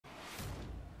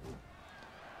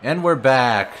And we're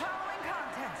back. The following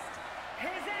contest is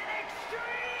an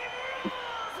Extreme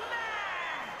Rules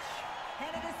match,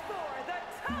 and it is for the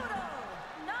total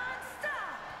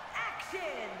non-stop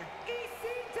action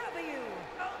ECW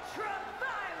Ultra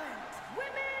Violent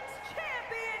Women's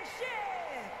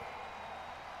Championship.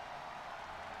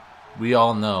 We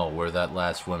all know where that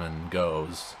last woman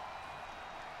goes.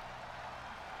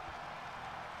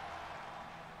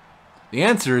 The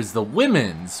answer is the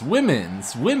men's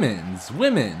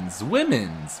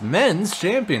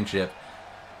championship.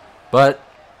 But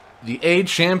the A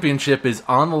championship is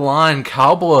on the line.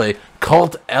 Cowboy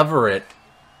Colt Everette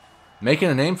making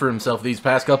a name for himself these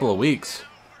past couple of weeks.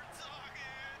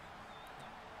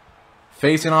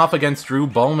 Facing off against Drew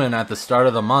Bowman at the start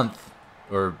of the month.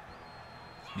 Or,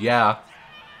 yeah.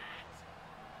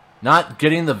 Not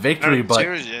getting the victory, but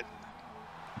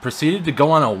proceeded to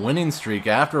go on a winning streak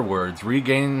afterwards,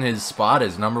 regaining his spot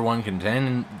as #1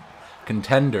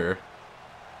 contender.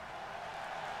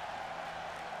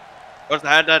 Of course,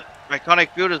 I had that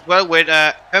iconic feud as well with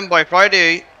him by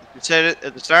Friday. You said it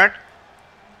at the start.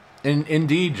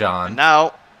 Indeed, John. And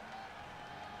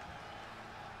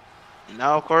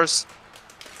now, of course,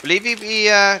 I believe he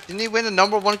didn't he win the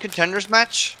 #1 contenders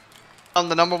match on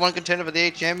the #1 contender for the A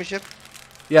championship?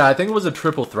 Yeah, I think it was a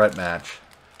triple threat match.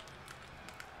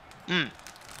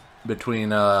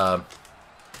 Between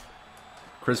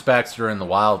Chris Baxter and the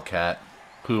Wildcat,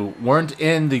 who weren't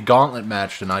in the gauntlet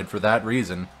match tonight for that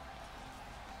reason.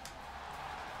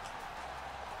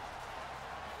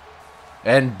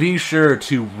 And be sure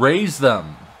to raise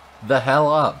them the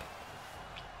hell up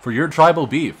for your tribal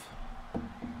beef.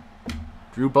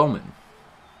 Drew Bowman.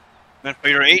 And for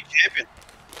your A champion.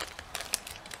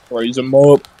 Raise them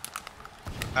up.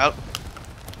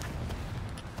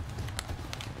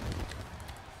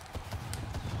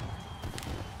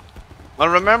 Well,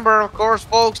 remember, of course,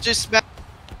 folks, this match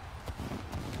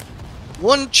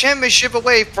one championship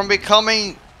away from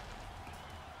becoming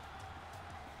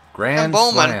Grand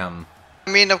Bowman. Slam. I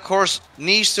mean, of course,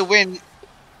 needs to win.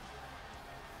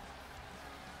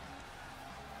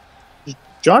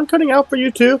 John cutting out for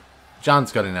you too?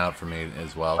 John's cutting out for me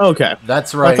as well. Okay.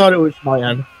 That's right. I thought it was my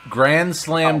end. Grand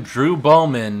Slam Drew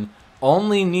Bowman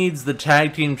only needs the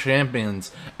tag team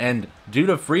champions, and due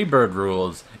to Freebird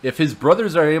rules, if his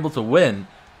brothers are able to win,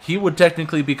 he would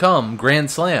technically become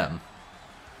Grand Slam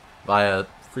via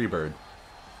Freebird.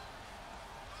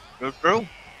 True.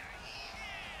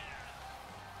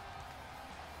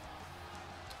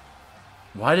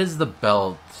 Why does the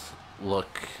belt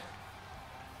look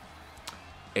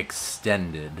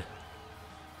extended?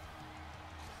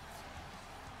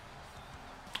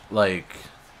 Like,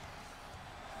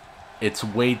 it's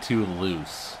way too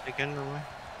loose. Again, no way.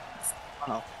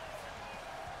 Oh.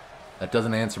 That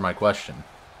doesn't answer my question.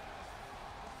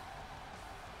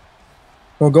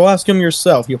 Well, go ask him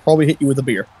yourself. He'll probably hit you with a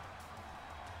beer.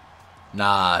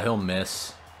 Nah, he'll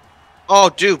miss. Oh,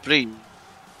 dude, please.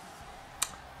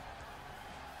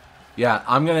 Yeah,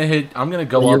 I'm gonna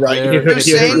go You're up right. there. You're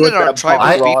saying that our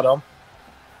tribal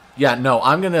Yeah, no,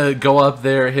 I'm gonna go up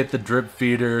there, hit the drip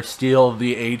feeder, steal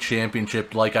the A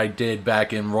championship like I did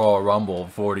back in Royal Rumble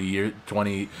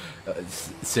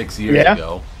 26 years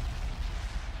ago.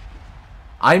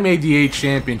 I made the A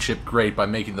championship great by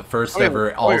making the first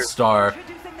ever All-Star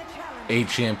A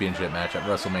championship match at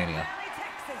WrestleMania.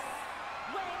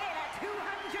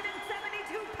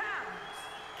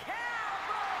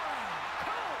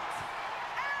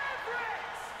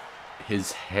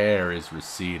 His hair is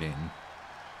receding.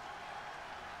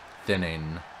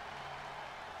 Thinning.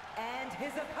 And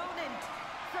his opponent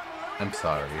from I'm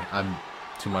sorry. I'm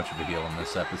too much of a heel in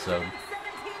this episode. 17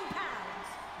 pounds,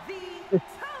 the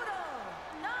total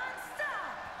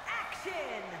non-stop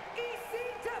action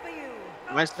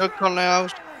ECW Am I still calling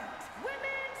out?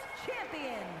 Women's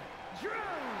Champion Drew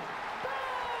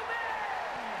Bowman.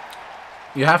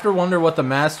 You have to wonder what the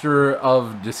master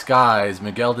of disguise,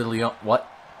 Miguel de Leon... What?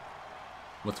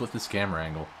 What's with this camera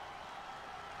angle?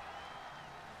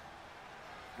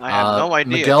 I have no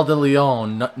idea. Miguel de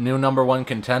Leon, new #1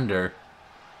 contender,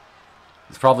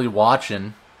 is probably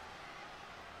watching.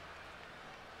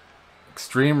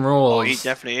 Extreme Rules. Oh, he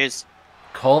definitely is.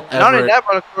 Colt Everette. Not only that,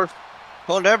 but of course,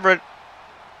 Colt Everette.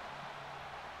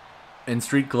 In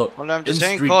street clothes. Well, I'm just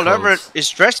saying, Colt Everette is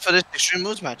dressed for this Extreme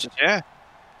Rules matches. Yeah.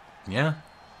 Yeah.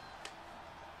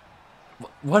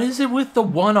 What is it with the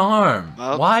one arm?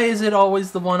 Well, why is it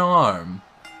always the one arm?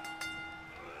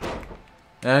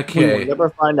 Okay. We'll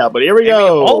never find out, but here we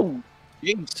go. Oh,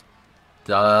 jeez.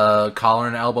 Collar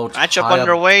and elbow Matchup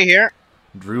underway here.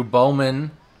 Drew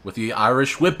Bowman with the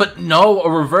Irish whip, but no, a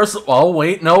reversal. Oh,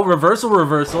 wait, no,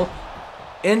 reversal.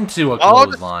 into a Oh,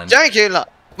 clothesline. janky line.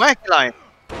 Wacky line.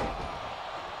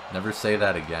 Never say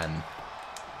that again.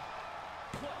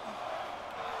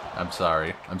 I'm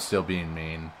sorry. I'm still being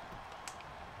mean.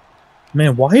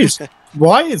 Man, why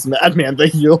is Madman the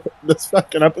heel this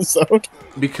fucking episode?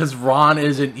 Because Ron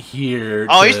isn't here.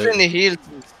 Oh, he's been the heel.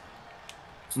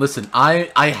 Listen, I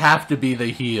have to be the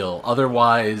heel.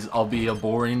 Otherwise, I'll be a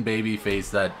boring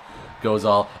babyface that goes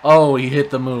all, oh, he hit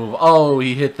the move. Oh,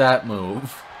 he hit that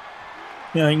move.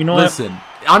 Yeah, you know Listen,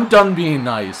 I'm done being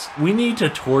nice. We need to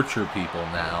torture people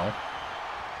now.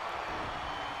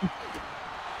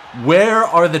 Where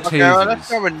are the Okay, well, let's tasers?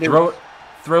 start with new-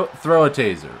 Throw a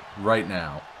taser right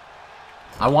now.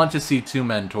 I want to see two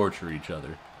men torture each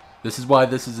other. This is why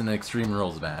this is an Extreme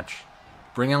Rules match.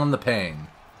 Bring on the pain.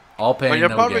 All pain, Well, you're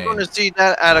no probably gain. going to see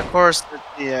that at, of course,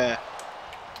 the.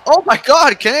 Oh my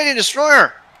God, Canadian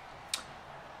Destroyer!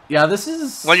 Yeah, this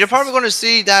is... Well, you're probably going to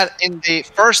see that in the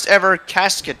first ever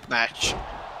casket match.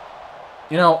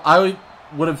 You know, I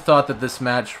would have thought that this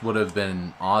match would have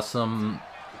been awesome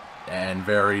and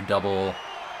very double.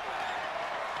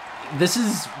 This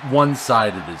is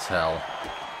one-sided as hell.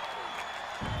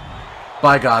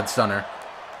 By God, Stunner.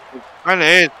 Kinda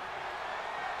is.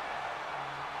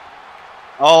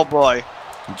 Oh boy.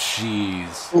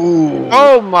 Jeez. Ooh.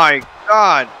 Oh my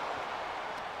God.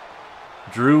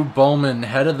 Drew Bowman,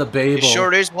 head of the Babel. It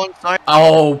sure is one side.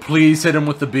 Oh, please hit him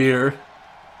with the beer.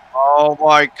 Oh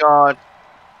my God.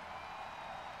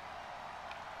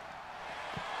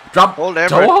 Drop Hold toe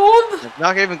Everett. hold? It's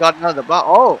not even gotten out of the box.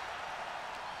 Oh.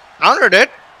 Countered it.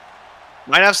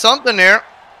 Might have something there.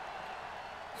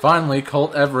 Finally,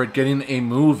 Colt Everett getting a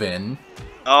move in.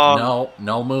 No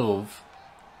move.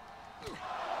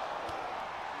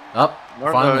 Up.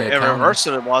 Finally, a counter.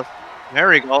 reversal it was. There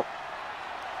we go.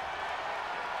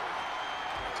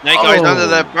 Snake Eyes under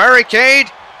the barricade.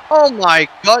 Oh my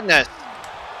goodness.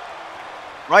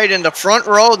 Right in the front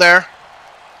row there.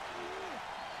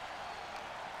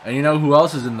 And you know who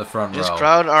else is in the front This row?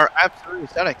 crowd are absolutely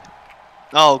ecstatic.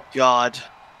 Oh God.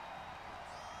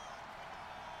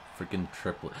 Freaking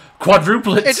triplet.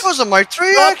 Quadruplets! It wasn't my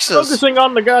three Stop axes. focusing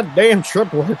on the goddamn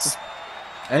triplets.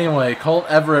 Anyway, Colt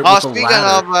Everett Oh, with the speaking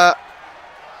ladder. of,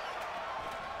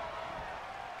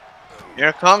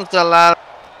 here comes the ladder.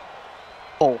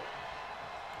 Oh.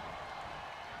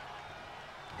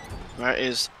 Where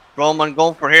is Roman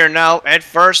going for here now? Head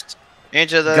first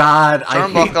into the God, I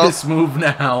hate turnbuckle. this move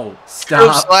now. Screw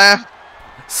Stop. slam.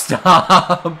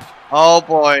 Stop. Oh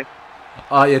boy.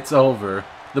 It's over.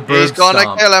 The bird He's gonna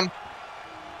stomp. kill him.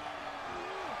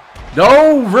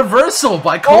 No! Reversal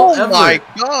by Colt Oh Everett. my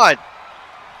God.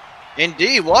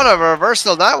 Indeed, what a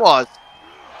reversal that was.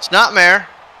 Snapmare.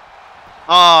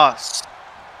 Ah,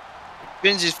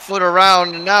 spins his foot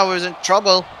around and now he's in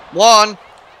trouble. One.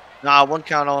 Nah, one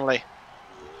count only.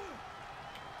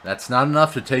 That's not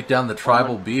enough to take down the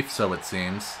tribal beef, so it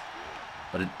seems.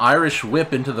 But an Irish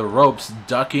whip into the ropes,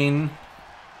 ducking,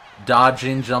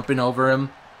 dodging, jumping over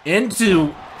him.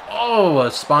 Into, a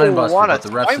spine buster, what a but the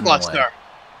ref's in the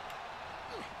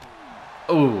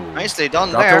way. Ooh. Nicely done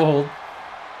Drop there. toe hold.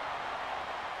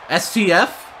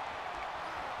 STF?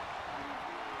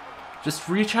 Just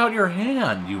reach out your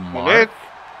hand, you mark.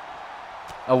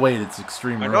 Oh wait, it's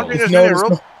Extreme I don't think Rules. there's any No,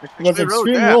 rope. That's Extreme Rules,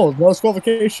 extreme yeah. rules, no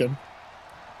disqualification.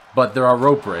 But there are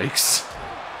rope breaks.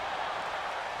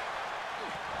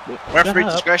 Referee Shut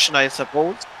up. discretion, I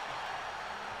suppose.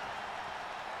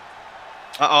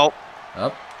 Uh-oh.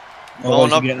 Up. Going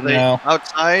what up you to getting the now?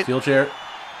 outside. Steel chair.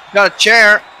 Got a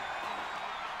chair.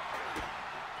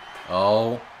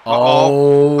 Oh.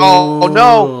 Uh-oh. Oh. Oh,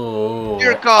 no.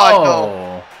 Dear God,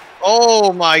 no.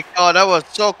 Oh my God, that was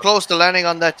so close to landing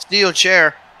on that steel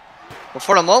chair. But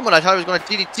for the moment, I thought he was going to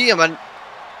DDT him and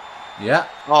Yeah.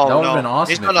 Oh, that would have no. been awesome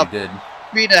He's if gonna- he did.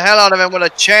 beat the hell out of him with a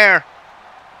chair.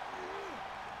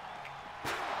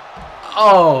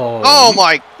 Oh. Oh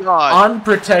my God.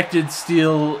 Unprotected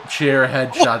steel chair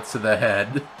headshots to the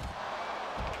head.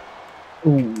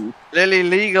 Ooh. Clearly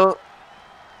legal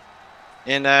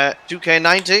in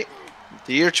 2K90.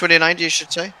 The year 2090, I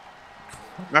should say.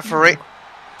 Referee.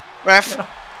 Ref.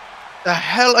 The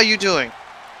hell are you doing?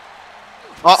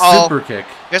 Uh-oh. Super kick.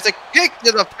 There's a kick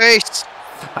to the face.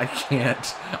 I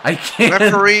can't. I can't.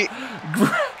 Referee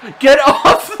Get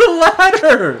off the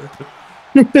ladder.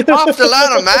 off the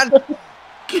ladder, man.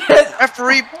 Get.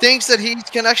 Referee thinks that he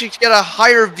can actually get a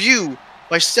higher view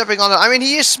by stepping on it. I mean,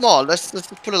 he is small. Let's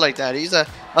put it like that. He's a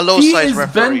He low-size is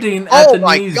referee. bending at Oh the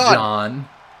my knees, God. John.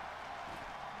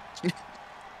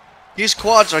 His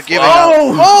quads are giving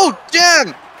Oh! out. Oh, damn.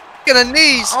 Look at the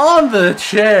knees. On the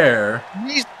chair.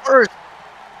 Knees first.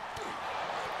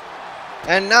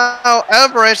 And now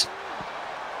Everett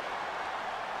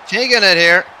taking it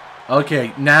here.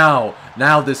 Okay, now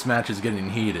this match is getting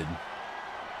heated.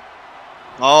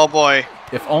 Oh boy.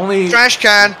 If only Trash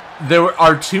can. there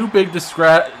are two big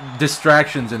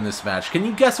distractions in this match. Can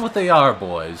you guess what they are,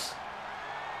 boys?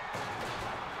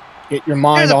 Get your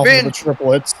mind Here's a off pin. of the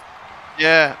triplets.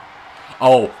 Yeah.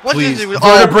 Oh, What please. is it?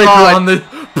 Vertebraker God. on the...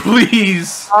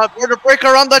 Please. Border breaker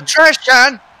on the trash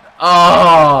can.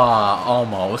 Ah,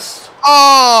 almost.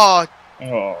 Oh.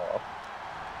 Oh.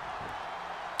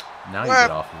 Now you Where-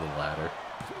 get off of the ladder.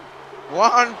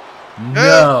 1.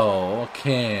 No,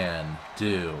 can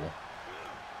do.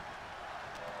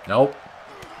 Nope.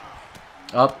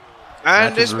 Up. And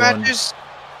Match is this match ruined. is...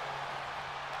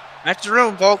 That's the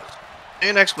room, folks. See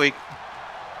you next week.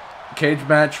 Cage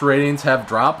match ratings have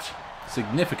dropped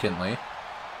significantly.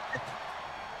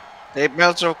 Dave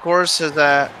Meltzer, of course, has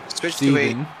switched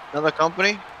Seething. to another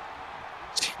company.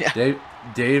 Yeah.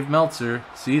 Dave Meltzer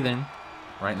seething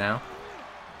right now.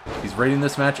 He's rating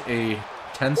this match a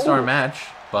 10-star match,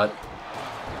 but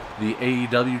the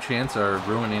AEW chants are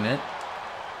ruining it.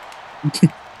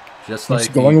 Just It's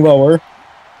like going lower.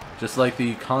 Just like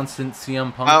the constant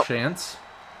CM Punk Oh. chants.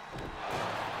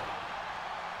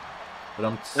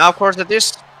 But Now, of course, if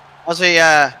this was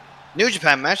a New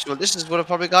Japan match, well, this would have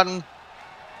probably gotten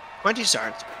 20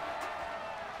 stars.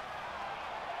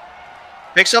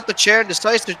 Picks up the chair,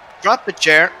 decides to drop the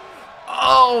chair.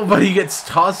 Oh, but he gets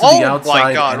tossed to Oh the outside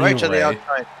my God! anyway. Right to the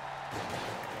outside.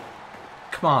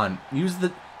 Come on, use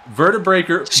the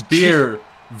Vertebraker beer.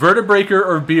 Vertebraker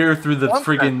or beer through the One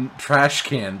friggin' trash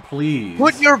can, please.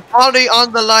 Put your body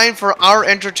on the line for our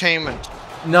entertainment.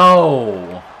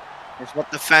 No. Is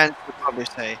what the fans would probably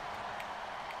say.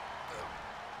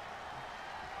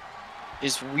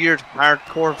 These weird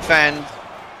hardcore fans.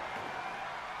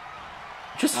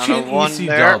 Just On a chant one EC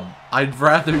there. Dub. I'd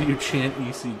rather you chant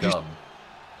EC Dub.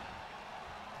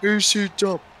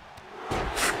 ECW.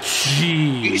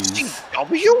 Jeez.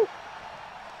 ECW?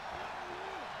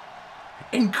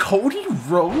 In Cody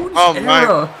Rhodes Oh, my.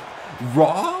 era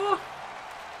Raw?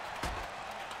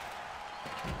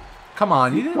 Come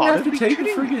on, you didn't Gotta have to be take a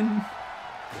kidding me. friggin'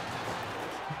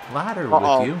 ladder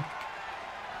Uh-oh. with you.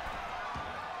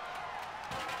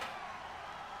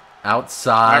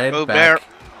 Outside, Marco back. Bear.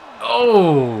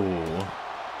 Oh!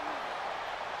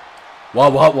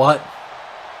 What? What?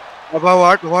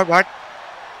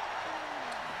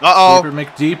 Uh-oh. Deeper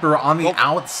McDeeper on the Get a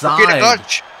outside.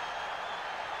 clutch.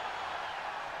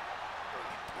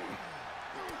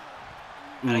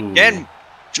 Ooh. Again,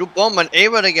 Drew Bowman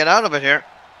able to get out of it here.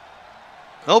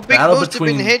 No big Battle moves have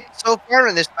been between- hit so far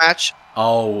in this match.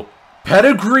 Oh,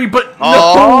 pedigree, but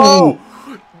Oh.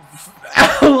 no!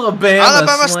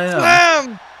 Alabama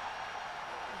slam.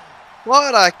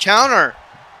 What a counter.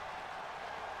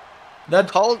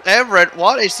 That Colt Everett,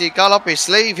 what is he got up his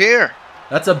sleeve here?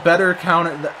 That's a better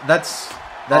counter. That's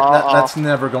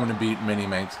never going to beat Mini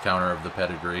Mank's counter of the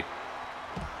pedigree.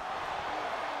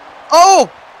 Oh!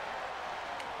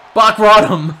 Bach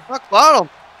Rodham.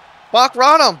 Bach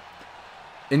Rodham.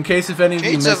 In case if any of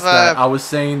you Shades missed of, that, I was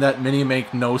saying that Mini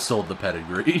Mank no-sold the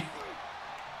pedigree.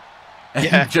 And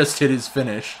Yeah. just hit his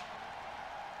finish.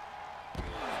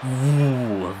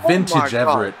 Ooh, vintage God.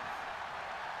 Everett.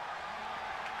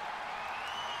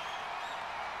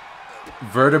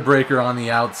 Vertebraker on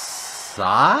the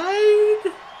outside?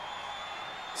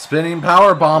 Spinning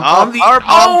power bomb Oh, on the... power bomb.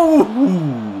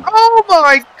 Oh! Oh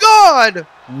my god!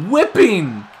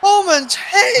 Whipping Bowman's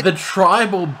head! the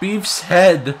tribal beef's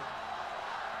head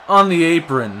on the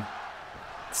apron.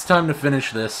 It's time to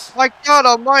finish this. My god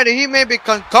almighty, he may be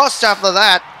concussed after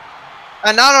that.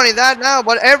 And not only that now,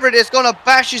 but Everett is going to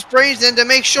bash his brains in to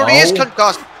make sure he is Oh.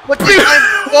 concussed. But this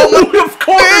time, Bowman... Of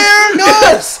course! Bear, no!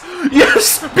 Yes!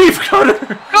 Yes! Beef cutter!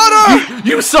 Cutter!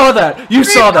 You saw that! You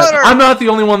saw that! cutter! I'm not the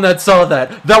only one that saw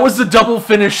that. That was the double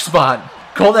finish spot.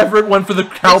 Colt Everett went for the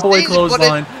cowboy easy, but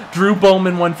clothesline. Drew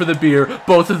Bowman went for the beer.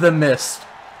 Both of them missed.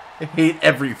 I hate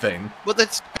everything. But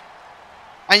it's...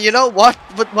 And you know what?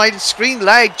 But my screen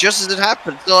lagged just as it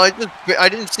happened. So I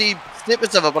didn't see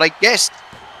snippets of it, but I guessed.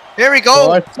 Here we Oh,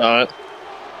 go. I saw it.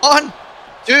 1,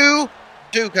 2,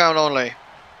 2 count only.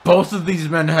 Both of these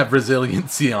men have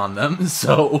resiliency on them,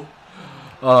 so...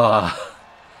 yeah,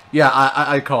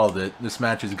 I called it. This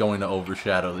match is going to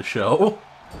overshadow the show.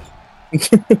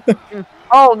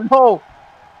 Oh no!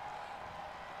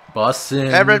 Bussin'.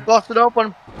 Everett busted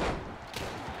open.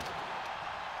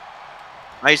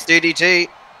 Nice DDT.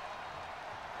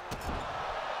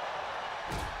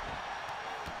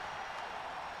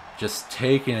 Just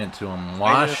taking it to him.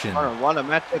 Washing. What a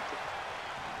matchup.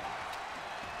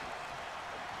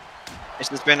 This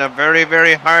has been a very,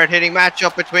 very hard-hitting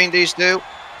matchup between these two.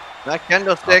 That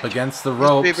candlestick Up against the needs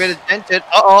to be a ropes. bit dented.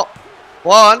 Uh-oh.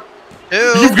 1, 2.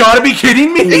 You've got to be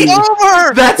kidding me! It's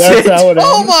over! That's That's it! how it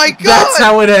Oh ends. my god! That's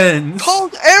how it ends!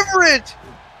 Colt Everette!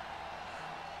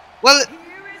 Well, Here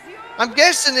is your I'm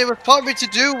guessing it was probably to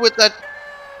do with that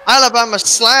Alabama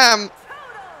slam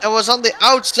that was on the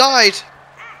outside.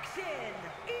 action.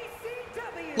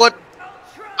 ECW. But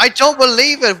Ultra I don't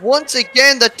believe it. Once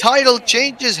again, the title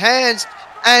changes hands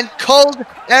and Colt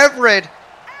Everette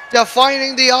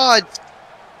defining the odds.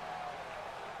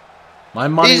 My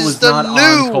money He's was the not on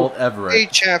new Colt A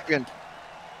Everett. champion.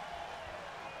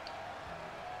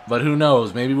 But who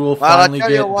knows? Maybe we'll Well, I'll finally tell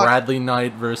you get what. Bradley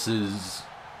Knight versus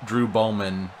Drew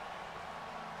Bowman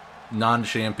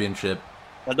non-championship.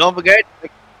 But don't forget,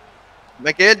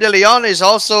 Miguel De Leon is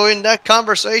also in that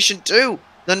conversation too.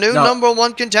 The new No.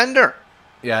 #1 contender.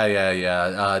 Yeah.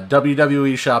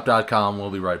 WWEshop.com. We'll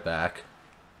be right back.